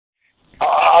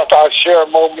share a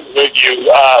moment with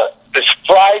you. This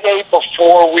Friday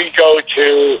before we go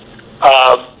to,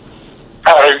 I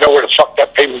don't even know where the fuck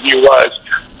that pay-per-view was.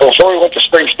 Before we went to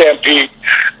Spring Stampede,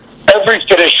 every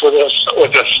finish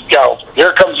was a scout.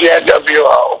 Here comes the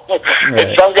NWO. Right.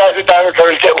 And some guys at Diamond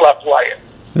Cutters get left laying.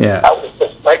 Yeah. That was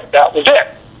just like, that was it.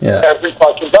 Yeah. Every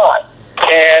fucking time.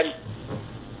 And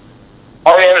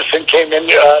Arn Anderson came in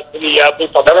to the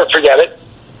booth. I'll never forget it.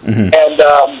 Mm-hmm.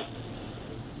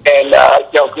 And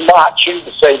you know, Macho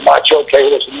to say, Macho, okay,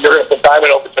 listen, you're at the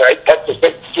Diamond over tonight. That's the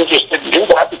thing. You just didn't do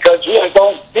that because he had his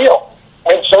own deal.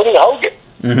 And so did Hogan.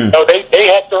 Mm-hmm. So they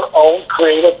had their own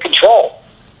creative control.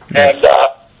 And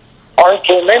Arn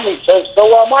came in and he says, so,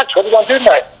 Macho, what are you going to do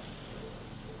tonight?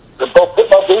 They both put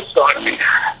my boots on. And he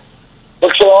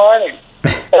looks at Arn and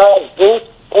his boots,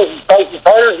 his Tyson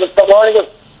tires, looks at Arn and he goes,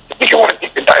 I think you want to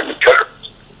take the Diamond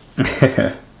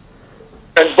Cutters.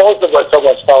 And both of us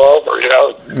almost fell over, you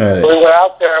know. Right. We went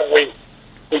out there and we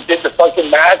did the fucking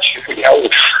match. You know,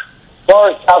 as far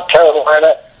as South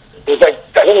Carolina, it was like,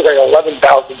 I think it was like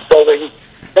 11,000 buildings.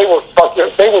 They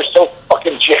were so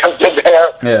fucking jammed in there.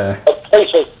 Yeah. The place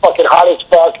was fucking hot as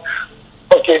fuck.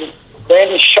 Fucking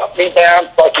Randy shut me down.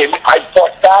 Fucking I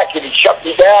fought back and he shut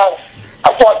me down.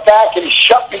 I fought back and he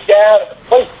shut me down. The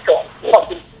place was going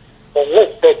fucking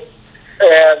ballistic.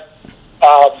 And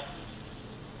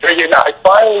figuring I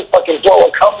finally fucking blow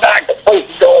a comeback. The place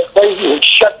is going crazy. He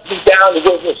shuts me down. He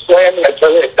gives me a slam, and I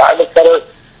turn in a Diamond Cutter,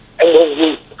 and then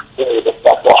we the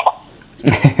fuck off.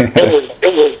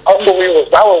 It was unbelievable.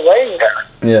 So I was laying there.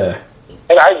 Yeah.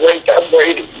 And I'm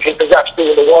waiting. Hit the refs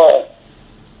doing the wrong.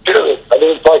 Dude, I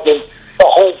mean, fucking the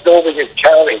whole building is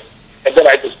counting. And then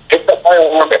I just picked up my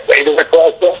arm and laid it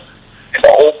across them. And the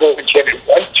whole building chanted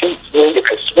 1, 2, 3. And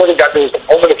I swear to God, there was a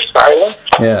moment of silence.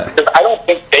 Yeah. Because I don't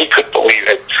think they could believe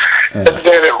it. Yeah. And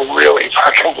then it really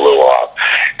fucking blew off.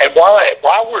 And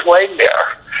while we're laying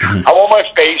there, I'm on my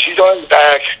face, he's on his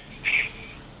back.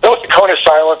 You know what the cone of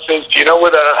silence is? Do you know where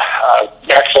the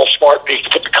Maxwell Smart used to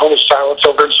put the cone of silence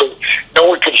over him so no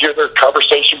one could hear their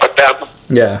conversation but them?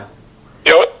 Yeah.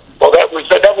 You know, well, that was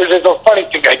a funny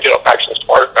thing I did on Maxwell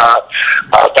Smart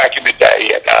back in the day.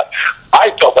 And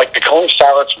I felt like the cone of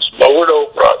silence was lowered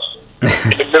over us.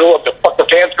 In the middle of the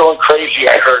fans going crazy,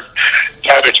 I heard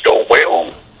Savage go, well,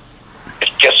 I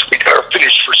guess we got our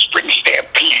finish for Spring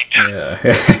Stampede.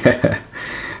 Yeah.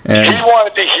 And he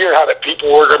wanted to hear how the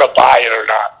people were going to buy it or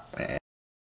not.